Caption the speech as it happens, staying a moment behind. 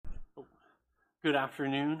Good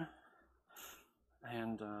afternoon,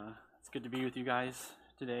 and it's good to be with you guys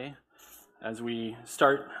today as we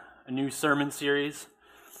start a new sermon series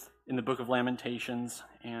in the book of Lamentations.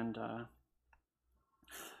 And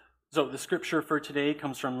so the scripture for today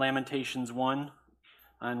comes from Lamentations 1,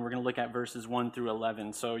 and we're going to look at verses 1 through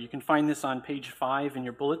 11. So you can find this on page 5 in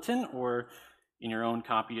your bulletin or in your own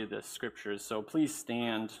copy of the scriptures. So please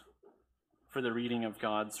stand for the reading of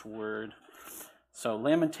God's word. So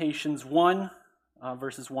Lamentations 1,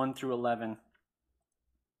 verses 1 through 11.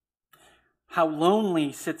 How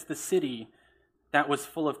lonely sits the city that was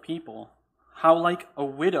full of people. How like a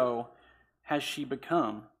widow has she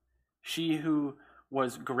become. She who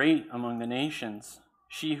was great among the nations,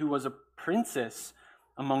 she who was a princess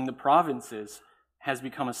among the provinces, has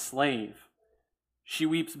become a slave. She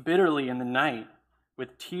weeps bitterly in the night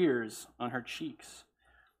with tears on her cheeks.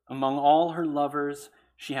 Among all her lovers,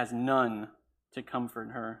 she has none to comfort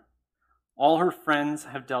her. All her friends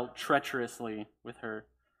have dealt treacherously with her.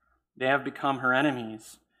 They have become her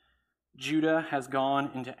enemies. Judah has gone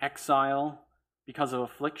into exile because of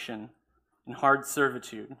affliction and hard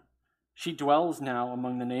servitude. She dwells now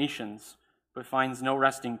among the nations, but finds no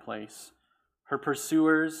resting place. Her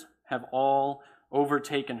pursuers have all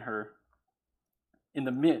overtaken her in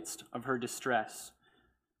the midst of her distress.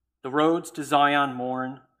 The roads to Zion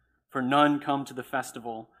mourn, for none come to the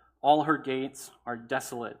festival. All her gates are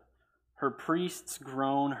desolate. Her priests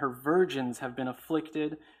groan, her virgins have been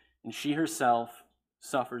afflicted, and she herself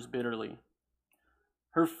suffers bitterly.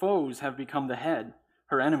 Her foes have become the head,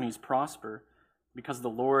 her enemies prosper, because the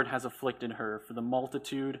Lord has afflicted her for the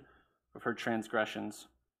multitude of her transgressions.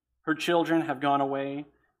 Her children have gone away,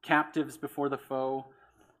 captives before the foe.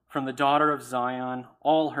 From the daughter of Zion,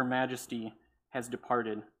 all her majesty has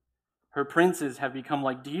departed. Her princes have become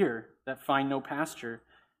like deer that find no pasture.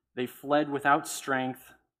 They fled without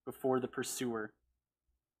strength before the pursuer.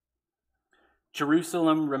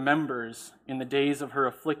 Jerusalem remembers in the days of her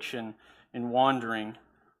affliction and wandering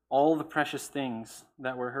all the precious things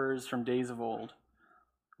that were hers from days of old.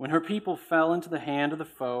 When her people fell into the hand of the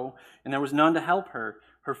foe and there was none to help her,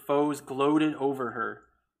 her foes gloated over her.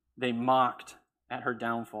 They mocked at her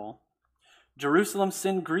downfall. Jerusalem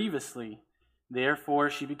sinned grievously, therefore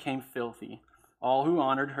she became filthy. All who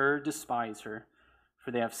honored her despise her, for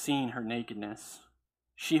they have seen her nakedness.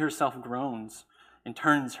 She herself groans and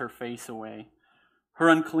turns her face away. Her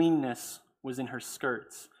uncleanness was in her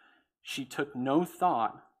skirts. She took no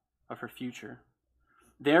thought of her future.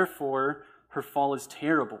 Therefore, her fall is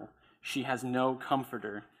terrible. She has no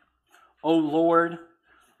comforter. O Lord,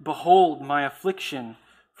 behold my affliction,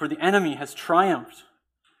 for the enemy has triumphed.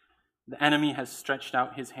 The enemy has stretched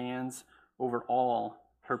out his hands over all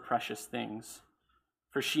her precious things.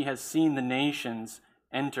 For she has seen the nations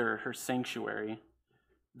enter her sanctuary,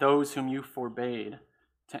 those whom you forbade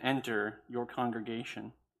to enter your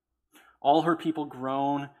congregation. All her people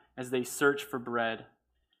groan as they search for bread.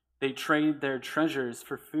 They trade their treasures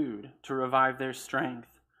for food to revive their strength.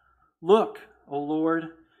 Look, O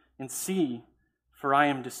Lord, and see, for I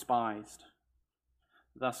am despised.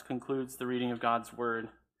 Thus concludes the reading of God's word.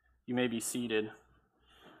 You may be seated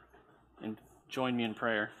and join me in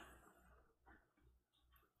prayer.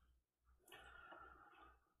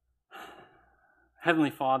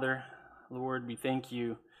 Heavenly Father, Lord, we thank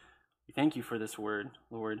you. We thank you for this word,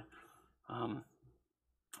 Lord.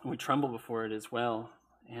 We tremble before it as well.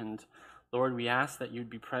 And Lord, we ask that you'd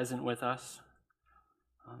be present with us.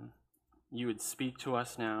 You would speak to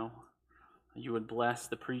us now. You would bless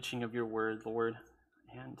the preaching of your word, Lord.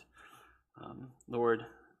 And Lord,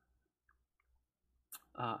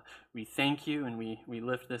 we thank you and we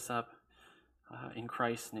lift this up in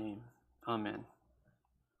Christ's name. Amen.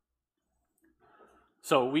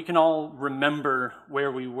 So we can all remember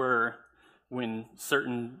where we were when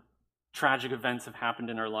certain tragic events have happened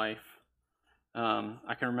in our life.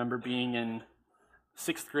 I can remember being in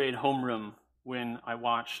 6th grade homeroom when I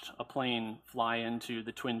watched a plane fly into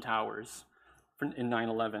the Twin Towers in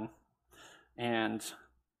 9/11. And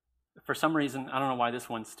for some reason, I don't know why this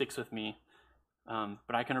one sticks with me,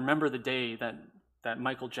 but I can remember the day that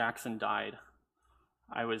Michael Jackson died.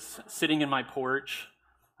 I was sitting in my porch.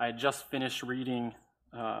 I had just finished reading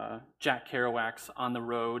Jack Kerouac's On the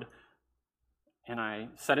Road, and I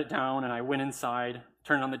set it down and I went inside,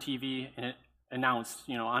 turned on the TV, and it announced,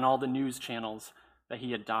 on all the news channels that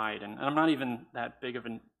he had died. And I'm not even that big of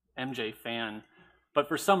an MJ fan, but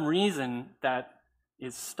for some reason that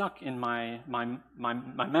is stuck in my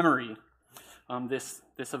memory, this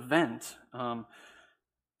event.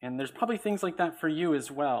 And there's probably things like that for you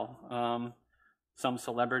as well. Some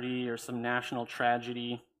celebrity or some national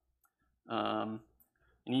tragedy.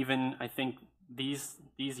 And even, I think, these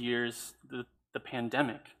years, the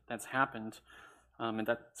pandemic that's happened, and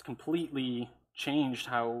that's completely changed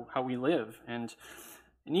how we live. And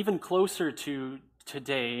even closer to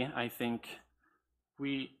today, I think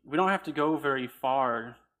we don't have to go very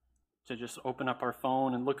far to just open up our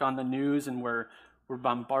phone and look on the news, and we're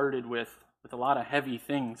bombarded with a lot of heavy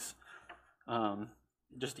things.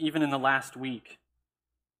 Just even in the last week,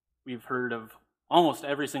 we've heard of almost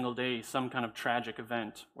every single day some kind of tragic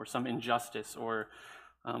event or some injustice or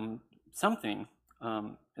something.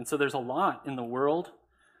 And so there's a lot in the world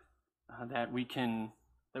that we can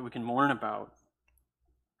mourn about.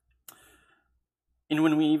 And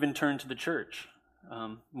when we even turn to the church,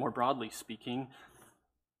 more broadly speaking,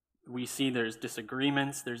 we see there's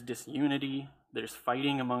disagreements, there's disunity, there's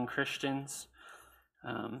fighting among Christians.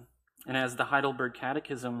 And as the Heidelberg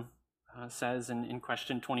Catechism says in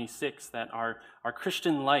question 26, that our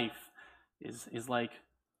Christian life is like,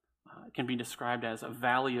 it can be described as a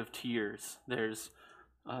valley of tears. There's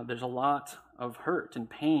a lot of hurt and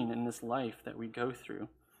pain in this life that we go through.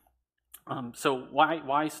 So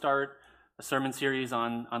why start a sermon series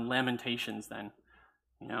on Lamentations then?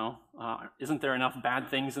 Isn't there enough bad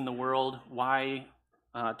things in the world? Why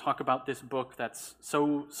talk about this book that's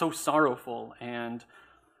so sorrowful and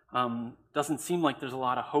doesn't seem like there's a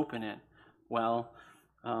lot of hope in it? Well,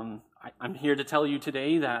 I'm here to tell you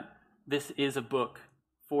today that this is a book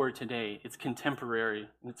for today. It's contemporary,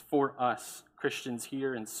 and it's for us, Christians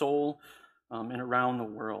here in Seoul and around the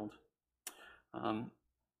world.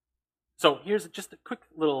 So here's just a quick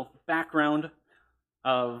little background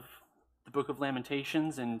of the Book of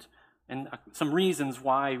Lamentations and some reasons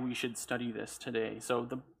why we should study this today. So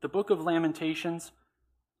the Book of Lamentations,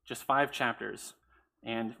 just 5 chapters,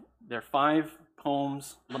 and they're 5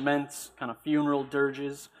 poems, laments, kind of funeral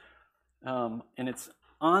dirges, and it's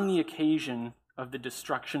on the occasion of the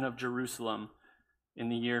destruction of Jerusalem in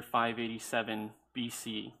the year 587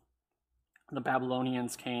 BC. The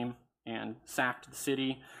Babylonians came and sacked the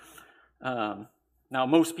city. Now,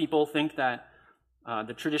 most people think that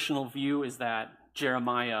the traditional view is that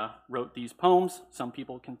Jeremiah wrote these poems. Some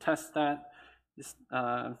people contest that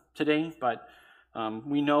today, but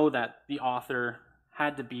we know that the author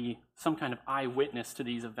had to be some kind of eyewitness to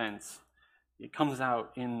these events. It comes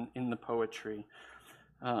out in the poetry.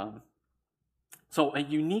 So a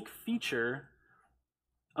unique feature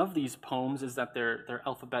of these poems is that they're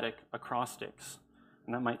alphabetic acrostics.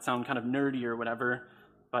 And that might sound kind of nerdy or whatever,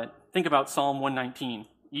 but think about Psalm 119.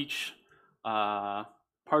 Each part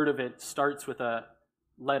of it starts with a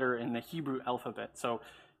letter in the Hebrew alphabet. So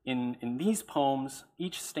in these poems,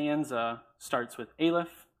 each stanza starts with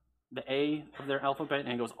Aleph, the A of their alphabet,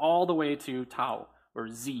 and it goes all the way to Tau, or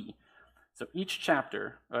Z. So each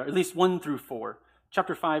chapter, or at least 1 through 4,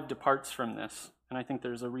 chapter 5 departs from this, and I think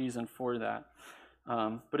there's a reason for that.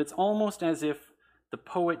 But it's almost as if the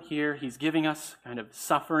poet here, he's giving us kind of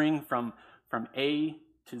suffering from A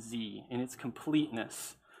to Z in its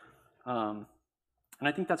completeness. And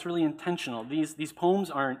I think that's really intentional. These poems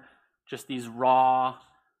aren't just these raw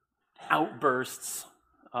outbursts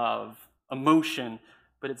of emotion,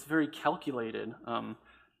 but it's very calculated.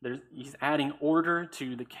 He's adding order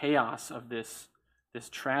to the chaos of this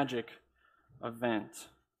tragic event.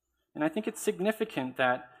 And I think it's significant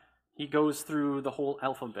that he goes through the whole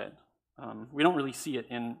alphabet. We don't really see it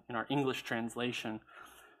in our English translation,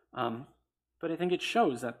 but I think it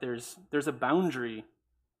shows that there's a boundary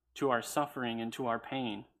to our suffering and to our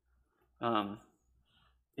pain.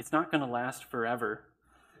 It's not going to last forever,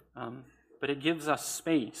 but it gives us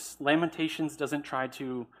space. Lamentations doesn't try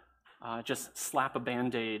to just slap a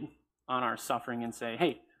Band-Aid on our suffering and say,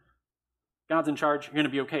 hey, God's in charge, you're going to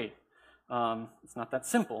be okay. It's not that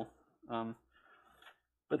simple.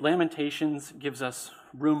 But Lamentations gives us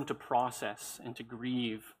room to process and to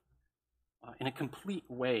grieve in a complete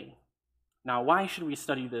way. Now, why should we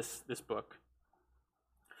study this book?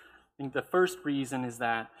 I think the first reason is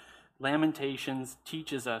that Lamentations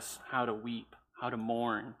teaches us how to weep, how to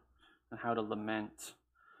mourn, and how to lament.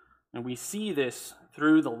 And we see this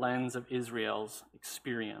through the lens of Israel's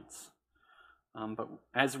experience. But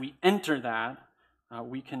as we enter that,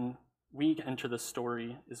 we enter the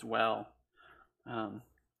story as well.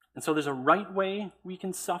 And so there's a right way we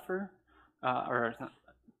can suffer, or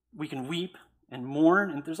we can weep and mourn,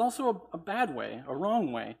 and there's also a bad way, a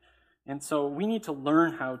wrong way. And so we need to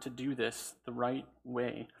learn how to do this the right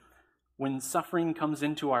way. When suffering comes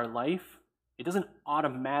into our life, it doesn't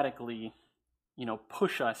automatically,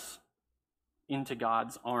 push us into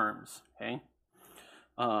God's arms, okay?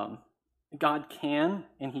 God can,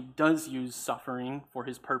 and he does use suffering for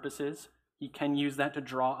his purposes. He can use that to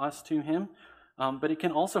draw us to him, but it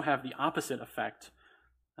can also have the opposite effect.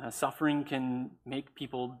 Suffering can make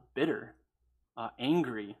people bitter,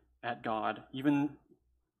 angry at God, even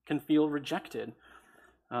can feel rejected.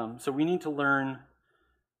 So we need to learn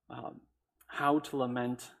how to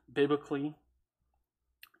lament biblically,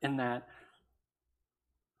 in that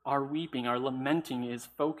our weeping, our lamenting is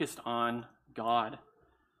focused on God.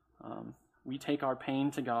 We take our pain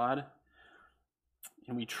to God,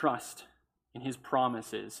 and we trust in his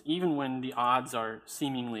promises, even when the odds are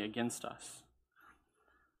seemingly against us.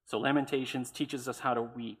 So Lamentations teaches us how to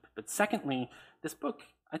weep. But secondly, this book,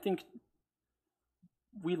 I think,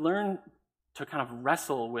 we learn to kind of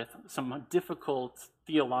wrestle with some difficult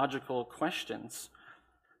theological questions.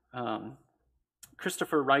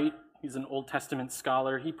 Christopher Wright, he's an Old Testament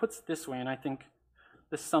scholar, he puts it this way, and I think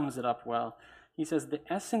this sums it up well. He says, the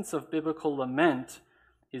essence of biblical lament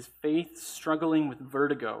is faith struggling with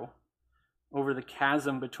vertigo over the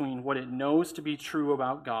chasm between what it knows to be true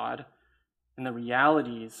about God and the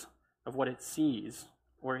realities of what it sees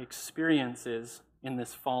or experiences in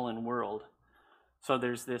this fallen world. So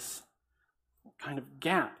there's this kind of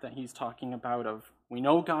gap that he's talking about of, we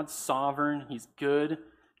know God's sovereign, he's good,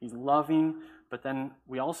 he's loving, but then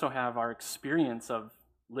we also have our experience of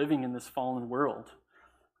living in this fallen world.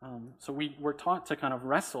 So we're taught to kind of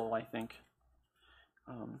wrestle, I think,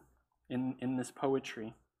 in this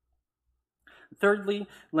poetry. Thirdly,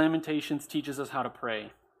 Lamentations teaches us how to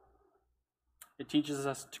pray. It teaches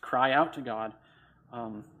us to cry out to God,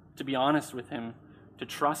 to be honest with him, to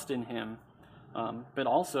trust in him, but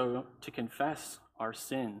also to confess our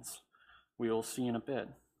sins. We will see in a bit.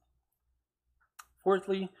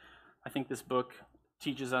 Fourthly, I think this book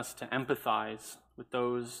teaches us to empathize with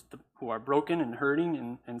those who are broken and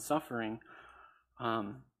hurting and suffering.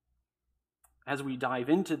 As we dive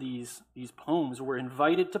into these poems, we're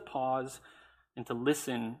invited to pause and to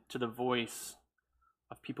listen to the voice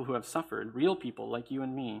of people who have suffered, real people like you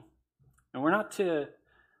and me. And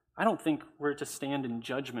I don't think we're to stand in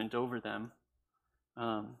judgment over them.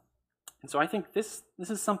 And so I think this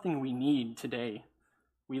is something we need today.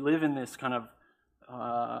 We live in this kind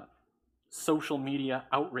of social media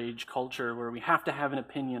outrage culture where we have to have an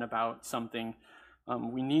opinion about something.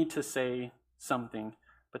 We need to say something.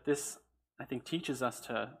 But this, I think, teaches us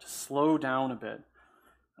to slow down a bit.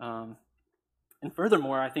 And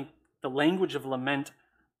furthermore, I think the language of lament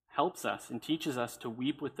helps us and teaches us to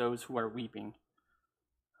weep with those who are weeping.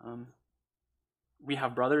 We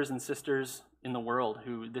have brothers and sisters in the world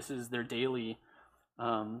who this is their daily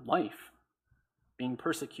life, being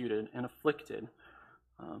persecuted and afflicted.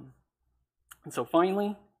 And so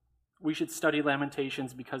finally, we should study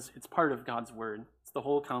Lamentations because it's part of God's word. It's the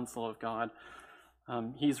whole counsel of God.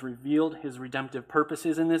 He's revealed his redemptive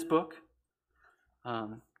purposes in this book,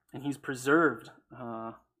 and he's preserved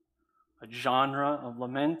a genre of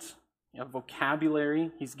lament, a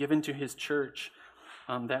vocabulary he's given to his church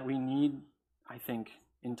that we need, I think,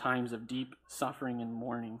 in times of deep suffering and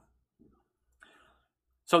mourning.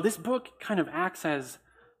 So this book kind of acts as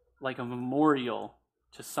like a memorial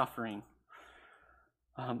to suffering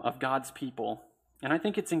of God's people. And I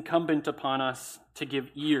think it's incumbent upon us to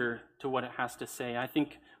give ear to what it has to say. I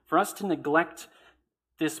think for us to neglect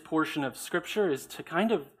this portion of Scripture is to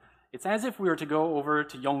kind of, it's as if we were to go over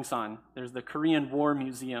to Yongsan. There's the Korean War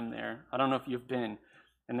Museum there. I don't know if you've been.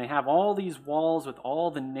 And they have all these walls with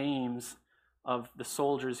all the names of the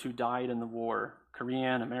soldiers who died in the war.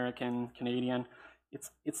 Korean, American, Canadian.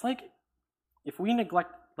 It's like, if we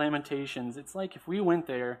neglect Lamentations, it's like if we went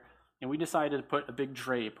there and we decided to put a big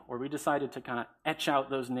drape, or we decided to kind of etch out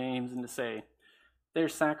those names and to say, their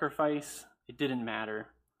sacrifice, it didn't matter.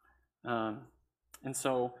 And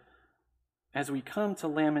so, as we come to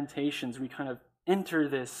Lamentations, we kind of enter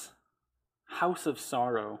this house of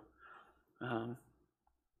sorrow. And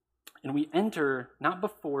we enter not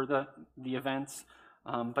before the events,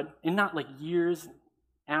 but in not like years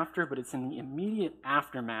after, but it's in the immediate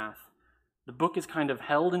aftermath. The book is kind of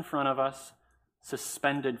held in front of us,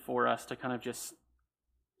 suspended for us to kind of just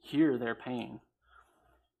hear their pain.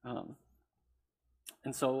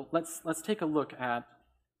 And so let's take a look at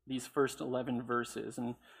these first 11 verses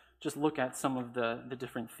and just look at some of the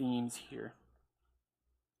different themes here.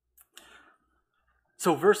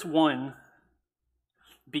 So verse 1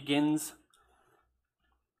 begins,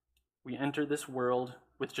 we enter this world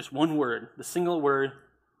with just one word, the single word,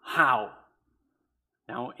 how.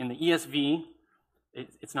 Now, in the ESV,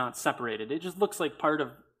 it's not separated. It just looks like part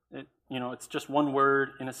of it, it's just one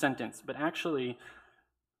word in a sentence. But actually,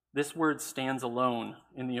 this word stands alone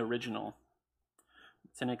in the original.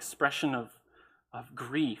 It's an expression of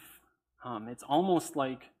grief. It's almost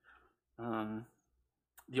like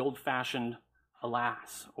the old-fashioned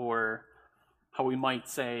alas, or how we might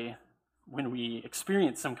say when we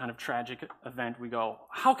experience some kind of tragic event, we go,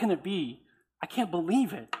 how can it be? I can't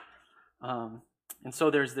believe it. And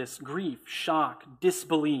so there's this grief, shock,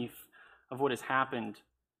 disbelief of what has happened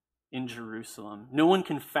in Jerusalem. No one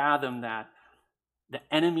can fathom that the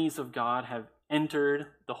enemies of God have entered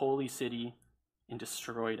the holy city and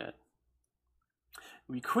destroyed it.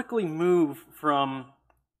 We quickly move from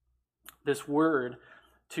this word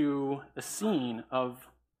to the scene of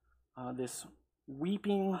this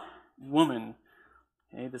weeping woman,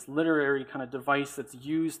 okay, this literary kind of device that's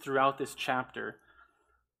used throughout this chapter.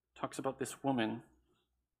 Talks about this woman.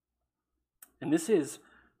 And this is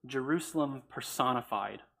Jerusalem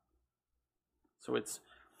personified. So it's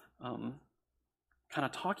kind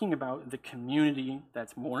of talking about the community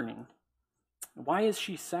that's mourning. Why is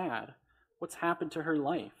she sad? What's happened to her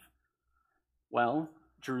life? Well,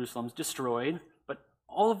 Jerusalem's destroyed, but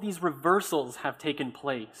all of these reversals have taken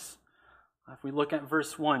place. If we look at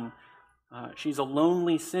verse 1, she's a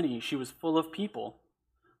lonely city. She was full of people.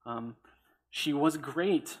 She was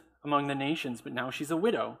great among the nations, but now she's a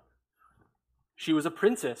widow. She was a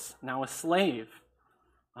princess, now a slave.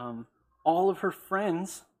 All of her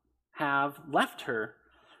friends have left her.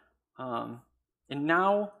 And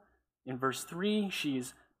now, in verse 3,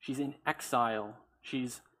 she's in exile.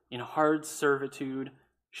 She's in hard servitude.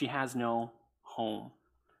 She has no home.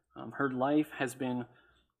 Her life has been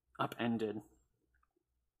upended.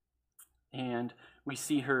 And we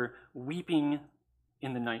see her weeping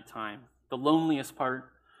in the nighttime, the loneliest part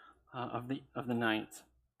of the night,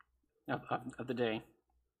 of the day.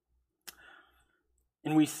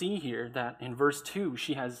 And we see here that in verse 2,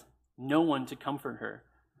 she has no one to comfort her,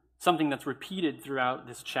 something that's repeated throughout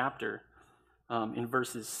this chapter. In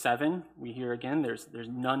verses 7, we hear again, there's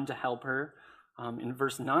none to help her. In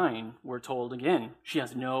verse 9, we're told again, she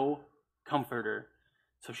has no comforter.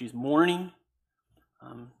 So she's mourning.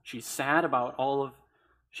 She's sad about all of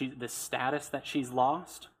the status that she's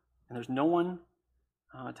lost, and there's no one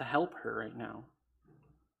to help her right now.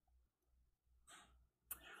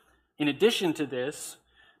 In addition to this,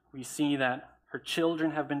 we see that her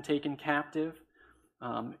children have been taken captive.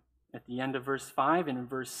 At the end of verse 5 and in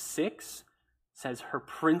verse 6, says her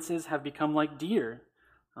princes have become like deer.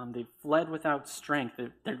 They've fled without strength.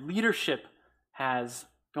 Their leadership has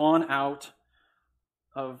gone out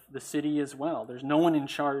of the city as well. There's no one in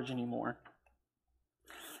charge anymore.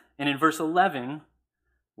 And in verse 11,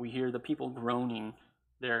 we hear the people groaning.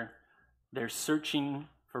 They're searching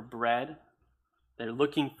for bread. They're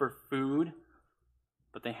looking for food,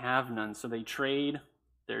 but they have none, so they trade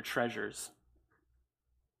their treasures.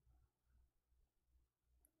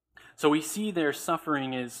 So we see their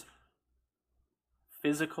suffering is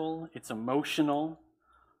physical, it's emotional,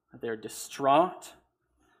 they're distraught,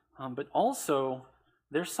 but also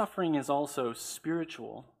their suffering is also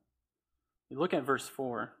spiritual. You look at verse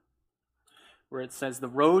 4, where it says, "The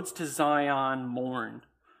roads to Zion mourn.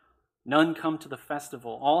 None come to the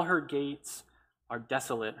festival. All her gates are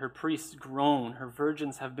desolate. Her priests groan. Her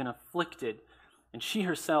virgins have been afflicted, and she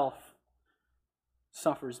herself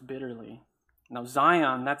suffers bitterly." Now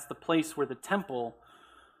Zion, that's the place where the temple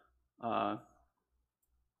was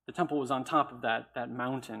on top of that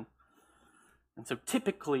mountain. And so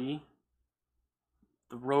typically,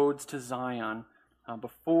 the roads to Zion,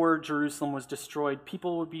 before Jerusalem was destroyed,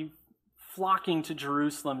 people would be flocking to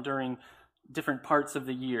Jerusalem during different parts of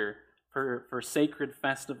the year for sacred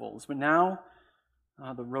festivals. But now,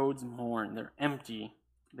 the roads mourn. They're empty.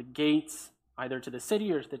 The gates, either to the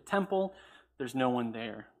city or to the temple, there's no one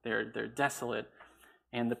there. They're desolate.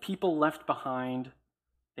 And the people left behind,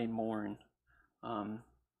 they mourn.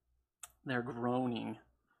 They're groaning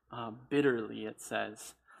bitterly, it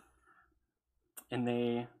says. And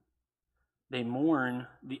they mourn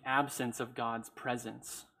the absence of God's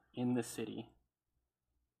presence in the city.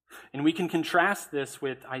 And we can contrast this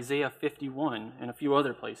with Isaiah 51 and a few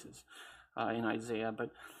other places in Isaiah,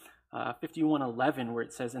 but 51:11, where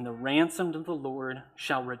it says, "And the ransomed of the Lord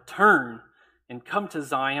shall return and come to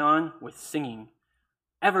Zion with singing.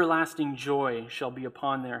 Everlasting joy shall be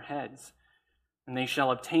upon their heads, and they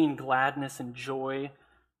shall obtain gladness and joy,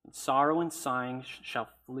 and sorrow and sighing shall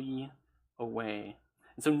flee away."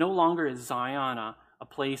 And so no longer is Zion a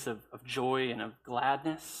place of joy and of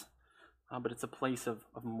gladness, but it's a place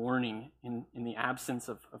of mourning in the absence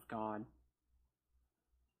of God.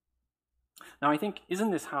 Now I think,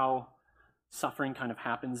 isn't this how suffering kind of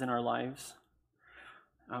happens in our lives?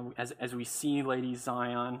 As we see Lady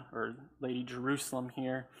Zion or Lady Jerusalem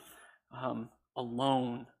here,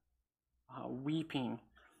 alone, weeping.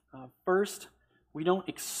 First, we don't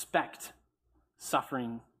expect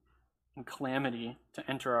suffering and calamity to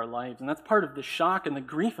enter our lives. And that's part of the shock and the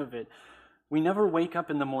grief of it. We never wake up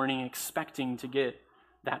in the morning expecting to get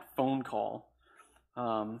that phone call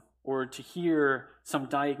or to hear some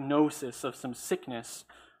diagnosis of some sickness,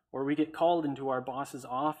 or we get called into our boss's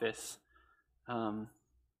office. 2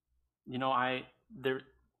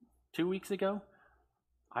 weeks ago,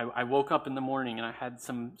 I woke up in the morning and I had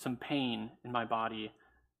some pain in my body,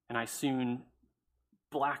 and I soon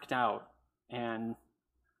blacked out, and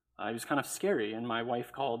it was kind of scary. And my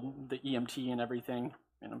wife called the EMT and everything,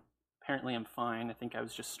 and apparently I'm fine. I think I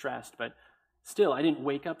was just stressed, but still, I didn't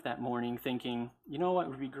wake up that morning thinking, you know what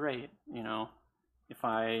would be great, if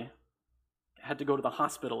I had to go to the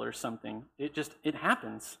hospital or something. It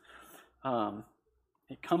happens.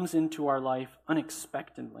 It comes into our life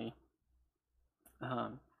unexpectedly.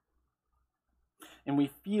 And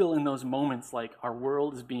we feel in those moments like our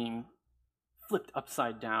world is being flipped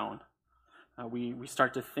upside down. We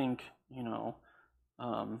start to think,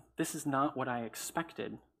 this is not what I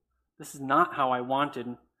expected. This is not how I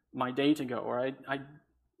wanted my day to go, or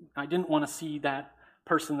I didn't want to see that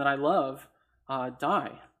person that I love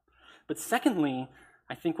die. But secondly,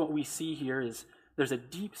 I think what we see here is there's a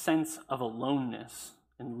deep sense of aloneness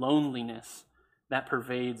and loneliness that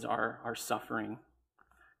pervades our suffering.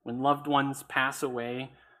 When loved ones pass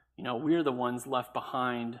away, we're the ones left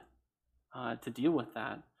behind to deal with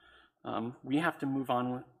that. We have to move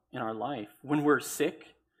on in our life. When we're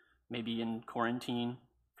sick, maybe in quarantine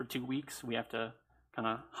for 2 weeks, we have to kind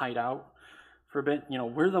of hide out for a bit.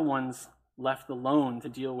 We're the ones left alone to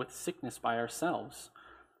deal with sickness by ourselves.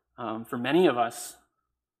 For many of us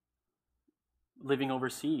living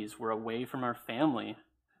overseas, we're away from our family.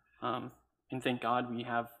 And thank God we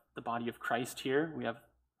have the body of Christ here. We have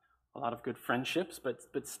a lot of good friendships,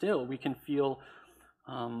 but still we can feel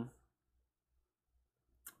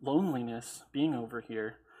loneliness being over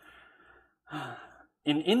here.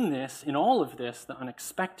 And in all of this, the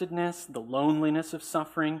unexpectedness, the loneliness of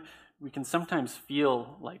suffering, we can sometimes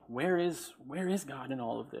feel like, where is God in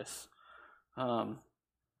all of this?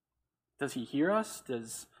 Does he hear us?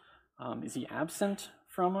 Is he absent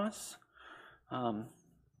from us?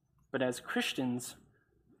 But as Christians,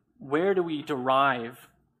 where do we derive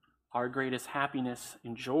our greatest happiness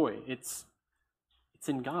and joy? It's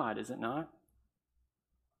in God, is it not?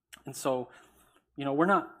 And so, we're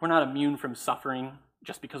not immune from suffering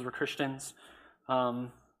just because we're Christians.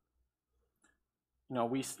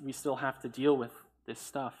 We still have to deal with this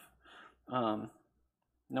stuff.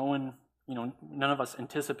 None of us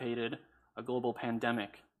anticipated a global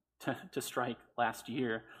pandemic to strike last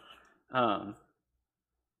year, but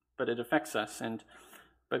it affects us.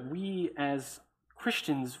 But we as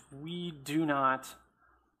Christians, we do not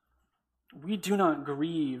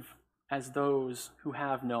grieve as those who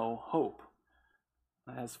have no hope.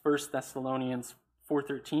 As 1 Thessalonians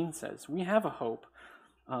 4:13 says, we have a hope.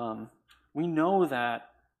 We know that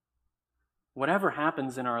whatever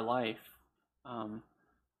happens in our life,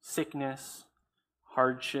 sickness,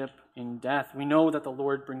 hardship, and death, we know that the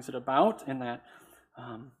Lord brings it about, and that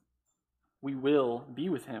we will be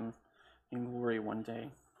with him in glory one day.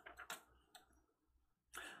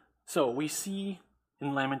 So we see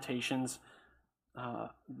in Lamentations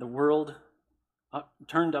the world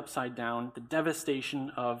turned upside down, the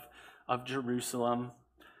devastation of Jerusalem.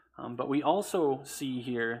 But we also see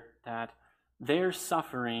here that their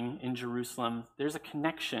suffering in Jerusalem, there's a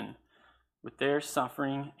connection with their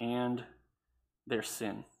suffering and their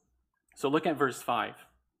sin. So look at verse 5.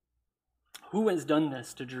 Who has done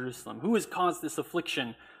this to Jerusalem? Who has caused this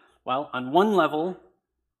affliction? Well, on one level,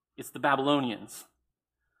 it's the Babylonians.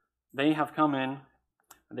 They have come in,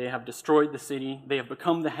 they have destroyed the city, they have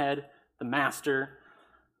become the head, the master.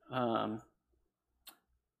 But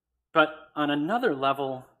on another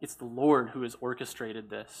level, it's the Lord who has orchestrated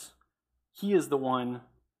this. He is the one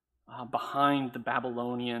behind the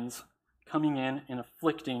Babylonians coming in and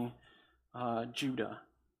afflicting Judah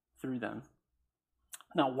through them.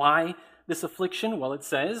 Now, why this affliction? Well, it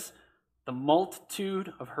says, the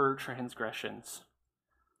multitude of her transgressions.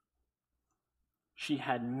 She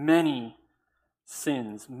had many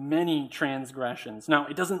sins, many transgressions. Now,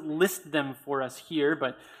 it doesn't list them for us here,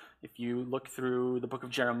 but if you look through the book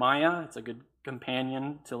of Jeremiah, it's a good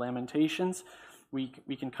companion to Lamentations, we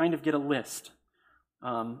can kind of get a list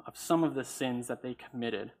of some of the sins that they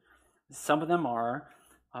committed. Some of them are,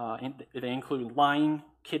 they include lying,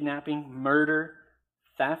 kidnapping, murder,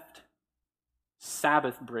 theft,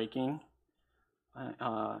 Sabbath breaking,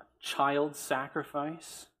 child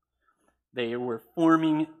sacrifice. They were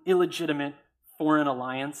forming illegitimate foreign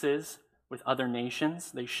alliances with other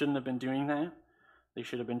nations. They shouldn't have been doing that. They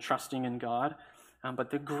should have been trusting in God.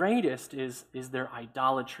 But the greatest is their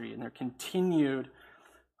idolatry and their continued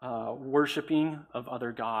worshiping of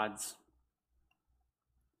other gods.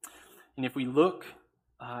 And if we look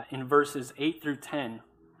in verses 8 through 10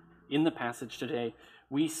 in the passage today,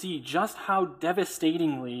 we see just how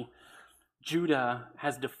devastatingly Judah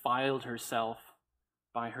has defiled herself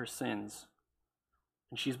by her sins.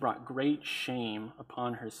 And she's brought great shame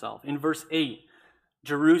upon herself. In verse 8,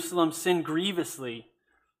 Jerusalem sinned grievously,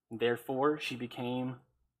 and therefore she became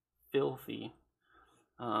filthy.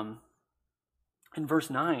 In verse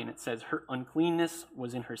 9, it says, her uncleanness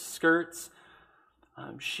was in her skirts.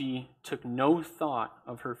 She took no thought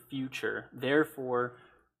of her future. Therefore,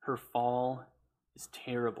 her fall is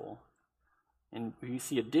terrible. And we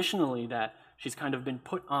see additionally that she's kind of been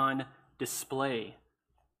put on display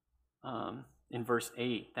in verse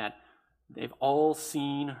 8, that they've all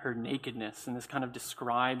seen her nakedness. And this kind of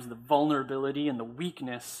describes the vulnerability and the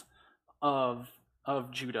weakness of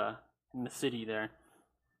Judah in the city there.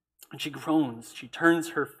 And she groans. She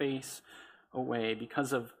turns her face away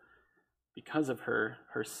because of her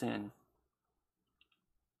sin.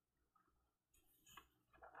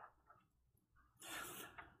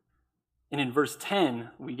 And in verse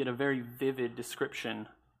 10, we get a very vivid description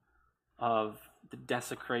of the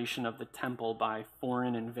desecration of the temple by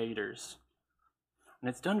foreign invaders. And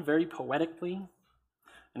it's done very poetically,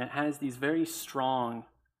 and it has these very strong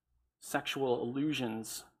sexual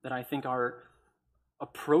allusions that I think are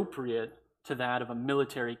appropriate to that of a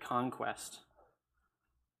military conquest.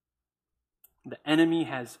 The enemy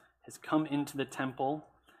has come into the temple.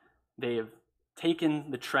 They have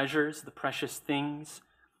taken the treasures, the precious things,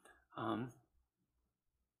 and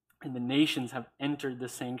the nations have entered the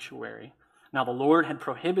sanctuary. Now, the Lord had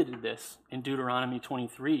prohibited this in Deuteronomy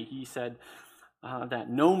 23. He said that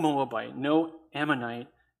no Moabite, no Ammonite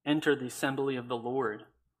enter the assembly of the Lord.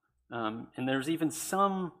 And there's even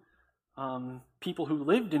some people who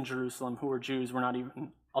lived in Jerusalem who were Jews were not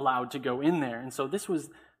even allowed to go in there. And so this was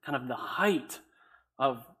kind of the height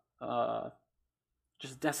of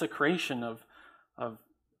just desecration of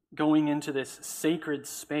going into this sacred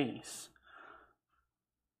space.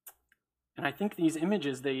 And I think these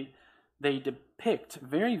images, they depict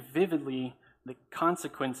very vividly the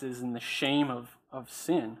consequences and the shame of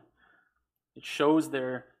sin. It shows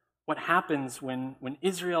what happens when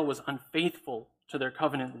Israel was unfaithful to their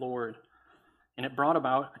covenant Lord. And it brought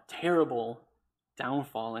about a terrible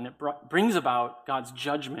downfall, and it brings about God's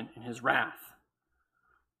judgment and his wrath.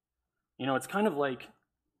 It's kind of like,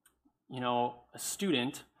 a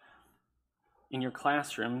student in your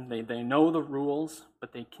classroom. They know the rules,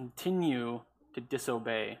 but they continue to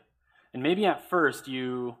disobey. And maybe at first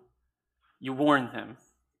you warn them.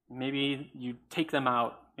 Maybe you take them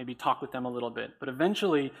out, maybe talk with them a little bit. But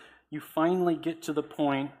eventually you finally get to the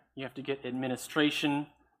point you have to get administration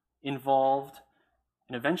involved,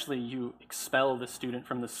 and eventually you expel the student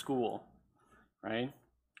from the school, right?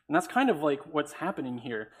 And that's kind of like what's happening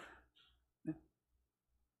here.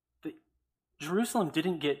 Jerusalem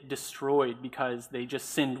didn't get destroyed because they just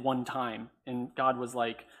sinned one time, and God was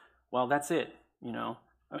like, well, that's it,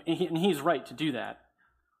 And he's right to do that.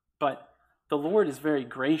 But the Lord is very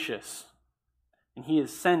gracious, and he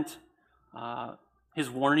has sent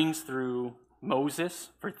his warnings through Moses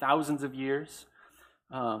for thousands of years.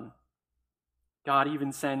 God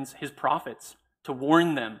even sends his prophets to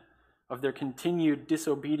warn them of their continued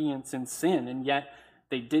disobedience and sin, and yet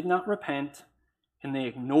they did not repent, and they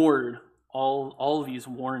ignored all these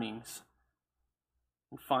warnings.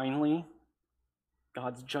 And finally,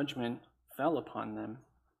 God's judgment fell upon them.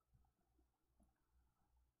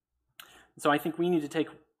 So I think we need to take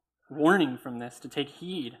warning from this, to take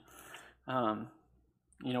heed.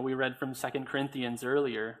 We read from 2 Corinthians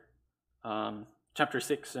earlier, chapter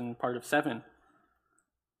 6 and part of 7.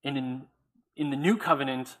 And in the new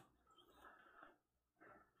covenant,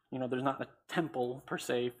 there's not a temple per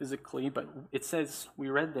se physically, but it says, we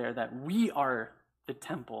read there, that we are the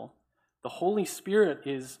temple. The Holy Spirit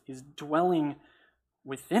is dwelling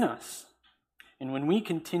within us. And when we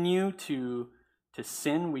continue to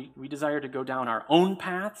sin, we desire to go down our own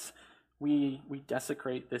paths, we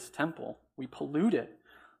desecrate this temple. We pollute it.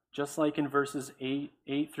 Just like in verses 8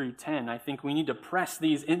 through 10, I think we need to press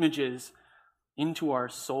these images into our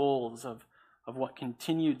souls of what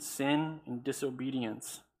continued sin and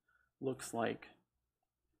disobedience looks like.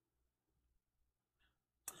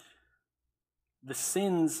 The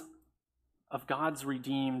sins of God's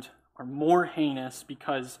redeemed are more heinous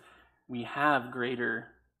because we have greater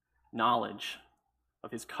knowledge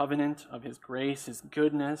of his covenant, of his grace, his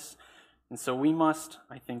goodness. And so we must,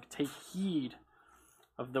 I think, take heed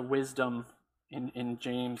of the wisdom in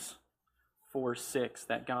James 4:6,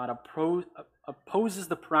 that God opposes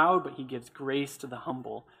the proud, but he gives grace to the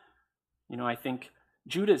humble. I think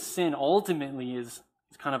Judah's sin ultimately is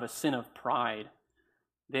kind of a sin of pride.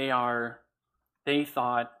 They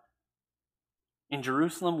thought, in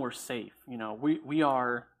Jerusalem we're safe. We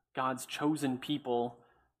are God's chosen people.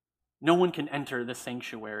 No one can enter the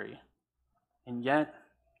sanctuary. And yet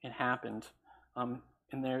it happened. And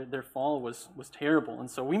their fall was terrible. And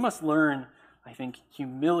so we must learn, I think,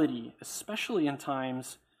 humility, especially in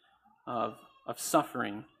times of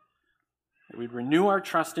suffering. That we'd renew our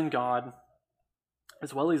trust in God,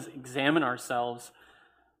 as well as examine ourselves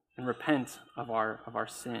and repent of our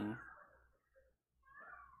sin.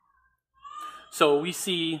 So we've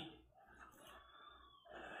seen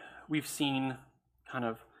kind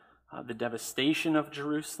of the devastation of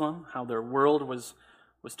Jerusalem, how their world was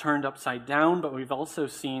turned upside down, but we've also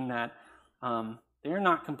seen that they're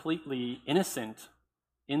not completely innocent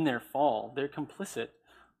in their fall. They're complicit.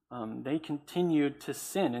 They continued to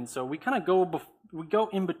sin, and so we kind of go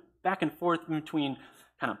back and forth between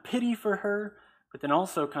kind of pity for her, but then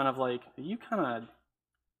also kind of like, you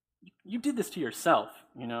did this to yourself,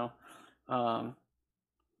 and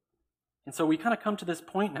so we kind of come to this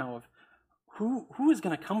point now of who is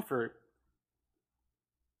going to comfort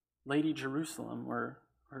Lady Jerusalem or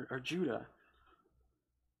Judah?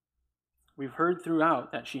 We've heard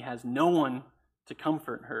throughout that she has no one to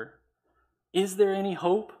comfort her. Is there any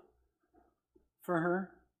hope for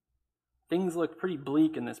her? Things look pretty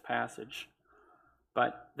bleak in this passage,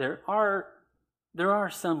 but there are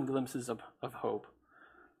some glimpses of hope.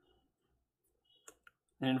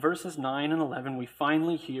 And in verses 9 and 11, we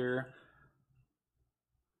finally hear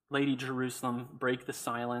Lady Jerusalem break the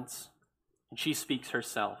silence, and she speaks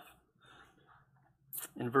herself.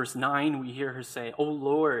 In verse 9, we hear her say, "O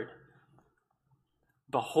Lord,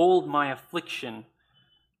 behold my affliction,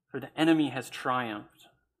 for the enemy has triumphed."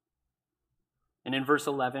 And in verse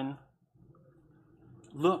 11,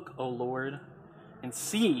 "Look, O Lord, and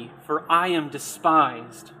see, for I am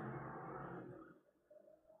despised."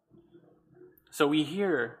 So we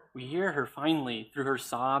hear her finally, through her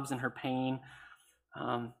sobs and her pain,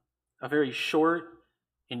 a very short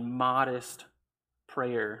and modest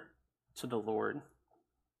prayer to the Lord.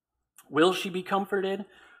 Will she be comforted?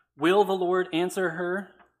 Will the Lord answer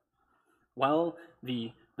her? Well,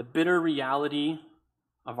 the bitter reality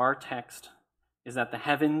of our text is that the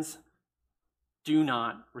heavens do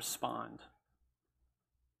not respond.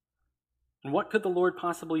 And what could the Lord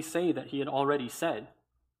possibly say that he had already said?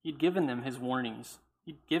 He'd given them his warnings.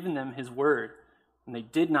 He'd given them his word, and they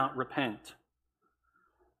did not repent.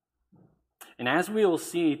 And as we will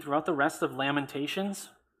see throughout the rest of Lamentations,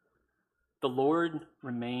 the Lord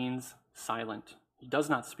remains silent. He does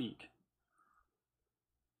not speak.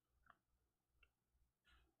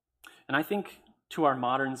 And I think to our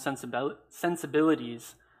modern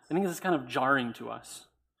sensibilities, I think this is kind of jarring to us.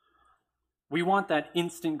 We want that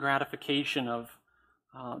instant gratification of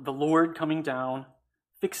the Lord coming down,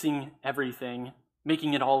 fixing everything,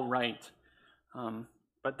 making it all right.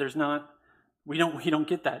 But we don't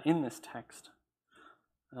get that in this text.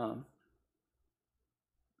 And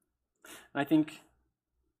I think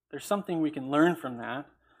there's something we can learn from that.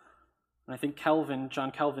 And I think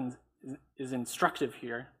John Calvin is instructive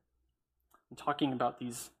here in talking about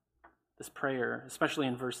this prayer, especially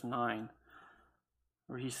in verse 9,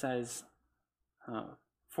 where he says,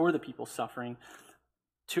 for the people suffering,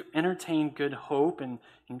 to entertain good hope and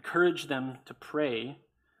encourage them to pray,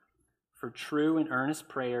 for true and earnest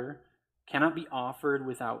prayer cannot be offered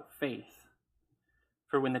without faith.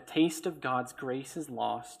 For when the taste of God's grace is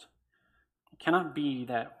lost, it cannot be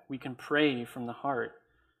that we can pray from the heart.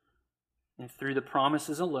 And through the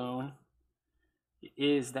promises alone, it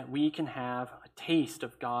is that we can have a taste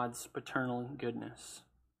of God's paternal goodness.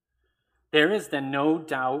 There is then no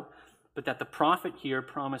doubt but that the prophet here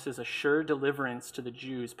promises a sure deliverance to the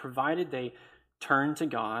Jews, provided they turn to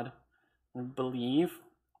God and believe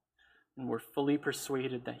and were fully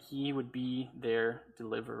persuaded that he would be their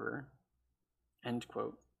deliverer. End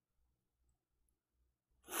quote.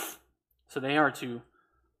 So they are to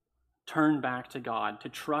turn back to God, to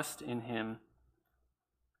trust in him,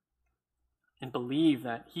 and believe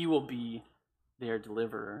that he will be their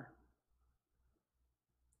deliverer.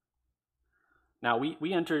 Now,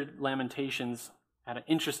 we entered Lamentations at an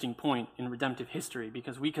interesting point in redemptive history,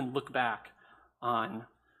 because we can look back on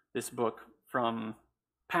this book from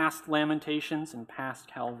past Lamentations and past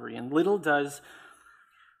Calvary. And little does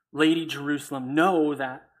Lady Jerusalem know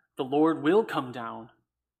that the Lord will come down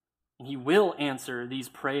and he will answer these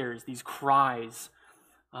prayers, these cries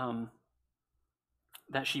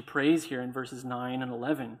that she prays here in verses 9 and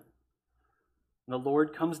 11. The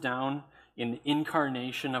Lord comes down in the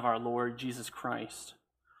incarnation of our Lord Jesus Christ.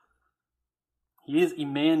 He is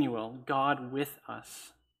Emmanuel, God with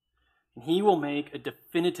us. And he will make a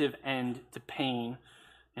definitive end to pain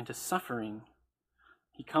and to suffering.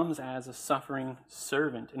 He comes as a suffering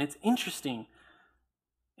servant. And it's interesting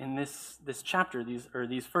in this chapter,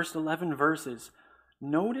 these first 11 verses,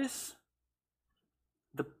 notice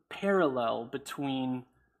the parallel between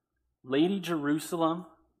Lady Jerusalem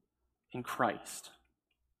and Christ.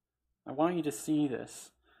 I want you to see this.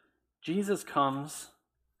 Jesus comes,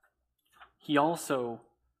 he also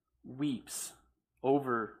weeps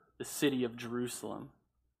over the city of Jerusalem.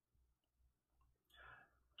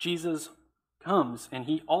 Jesus comes, and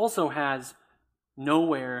he also has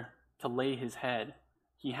nowhere to lay his head.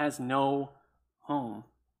 He has no home.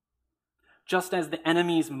 Just as the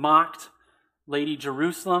enemies mocked Lady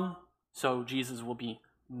Jerusalem, so Jesus will be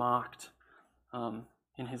mocked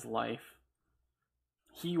in his life.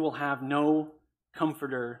 He will have no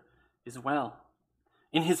comforter as well.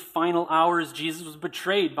 In his final hours, Jesus was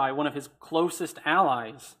betrayed by one of his closest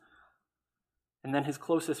allies, and then his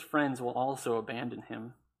closest friends will also abandon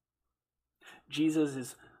him. Jesus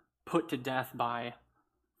is put to death by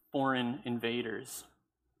foreign invaders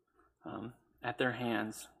at their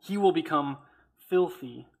hands. He will become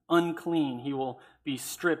filthy, unclean. He will be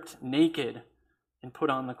stripped naked and put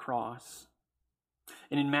on the cross.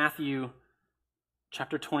 And in Matthew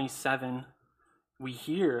chapter 27, we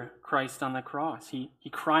hear Christ on the cross. He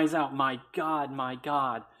cries out, my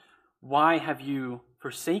God, why have you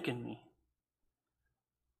forsaken me?"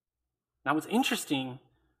 Now what's interesting,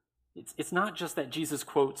 it's not just that Jesus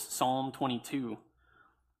quotes Psalm 22,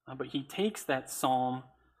 but he takes that psalm,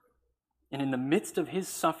 and in the midst of his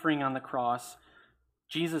suffering on the cross,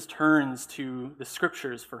 Jesus turns to the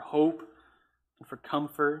scriptures for hope and for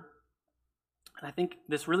comfort. And I think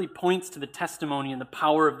this really points to the testimony and the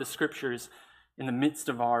power of the scriptures in the midst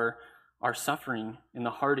of our suffering, in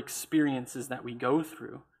the hard experiences that we go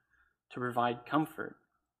through, to provide comfort.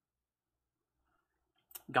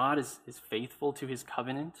 God is faithful to his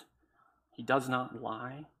covenant. He does not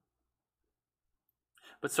lie.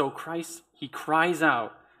 But so Christ, he cries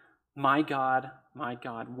out, my God,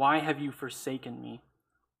 why have you forsaken me?"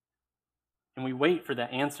 And we wait for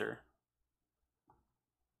that answer.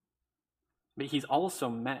 But he's also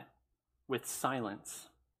met with silence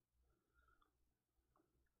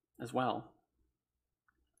as well.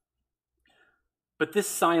 But this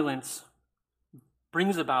silence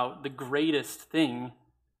brings about the greatest thing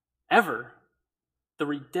ever, the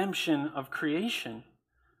redemption of creation.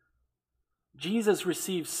 Jesus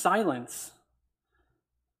receives silence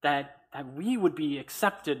that we would be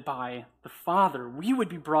accepted by the Father. We would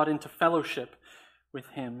be brought into fellowship with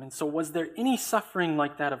him. And so was there any suffering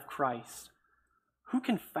like that of Christ? Who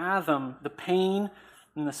can fathom the pain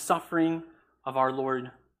and the suffering of our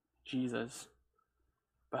Lord Jesus?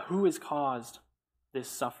 But who has caused this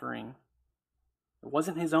suffering? It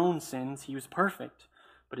wasn't his own sins. He was perfect.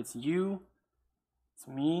 But it's you, it's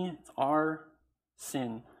me, it's our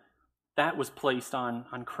sin. That was placed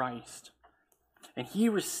on Christ. And he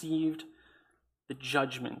received the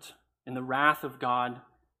judgment and the wrath of God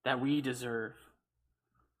that we deserve.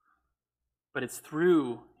 But it's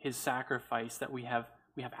through his sacrifice that we have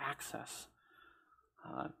access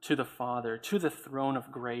to the Father, to the throne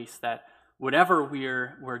of grace, that whatever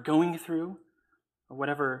we're going through,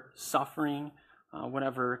 whatever suffering,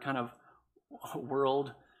 whatever kind of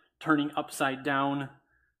world turning upside down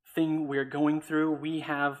thing we're going through, we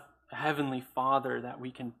have a heavenly Father that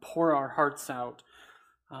we can pour our hearts out.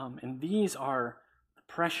 And these are the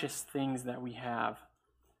precious things that we have.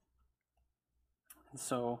 And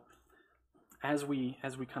so, as we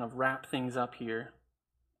kind of wrap things up here,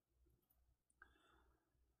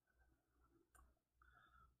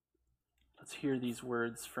 let's hear these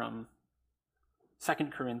words from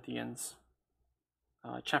 2 Corinthians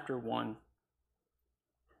chapter 1,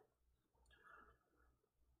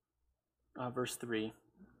 verse 3,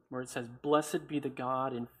 where it says, "Blessed be the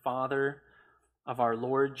God and Father of our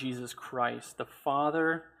Lord Jesus Christ, the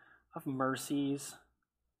Father of mercies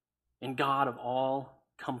and God of all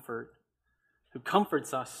comfort, who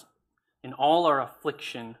comforts us in all our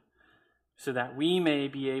affliction, so that we may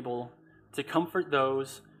be able to comfort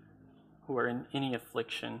those who are in any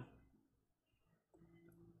affliction."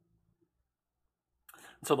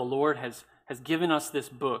 And so the Lord has given us this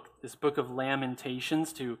book of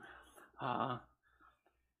Lamentations, to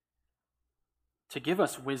give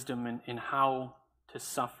us wisdom in how to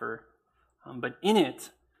suffer. But in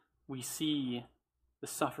it, we see the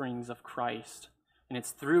sufferings of Christ. And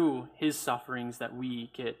it's through his sufferings that we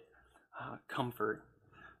get comfort.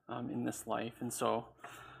 in this life. And so,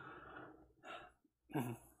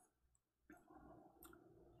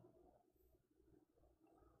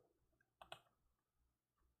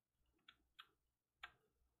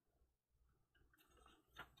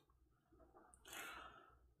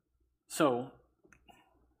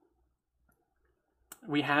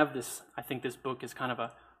 we have this. I think this book is kind of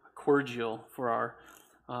a cordial for our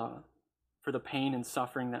for the pain and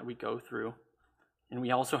suffering that we go through, and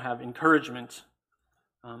we also have encouragement.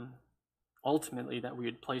 Ultimately, that we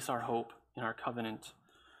would place our hope in our covenant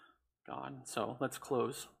God. So let's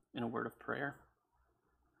close in a word of prayer.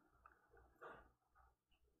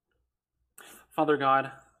 Father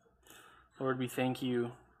God, Lord, we thank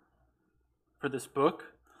you for this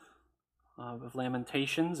book of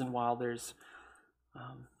Lamentations, and while there's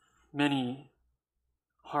many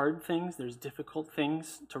hard things, there's difficult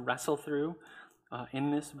things to wrestle through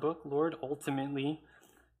in this book, Lord, ultimately,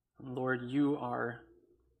 Lord, you are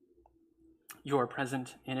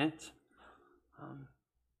present in it.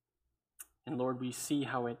 And Lord, we see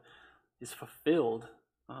how it is fulfilled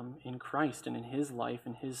in Christ and in his life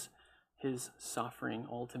and his suffering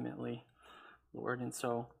ultimately, Lord. And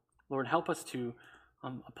so, Lord, help us to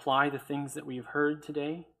apply the things that we've heard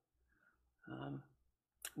today,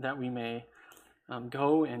 that we may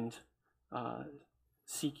go and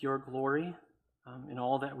seek your glory in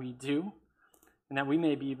all that we do, and that we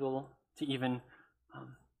may be able to even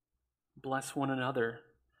bless one another,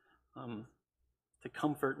 to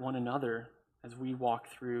comfort one another as we walk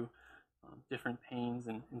through different pains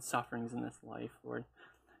and sufferings in this life, Lord.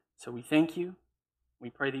 So we thank you. We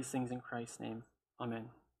pray these things in Christ's name. Amen.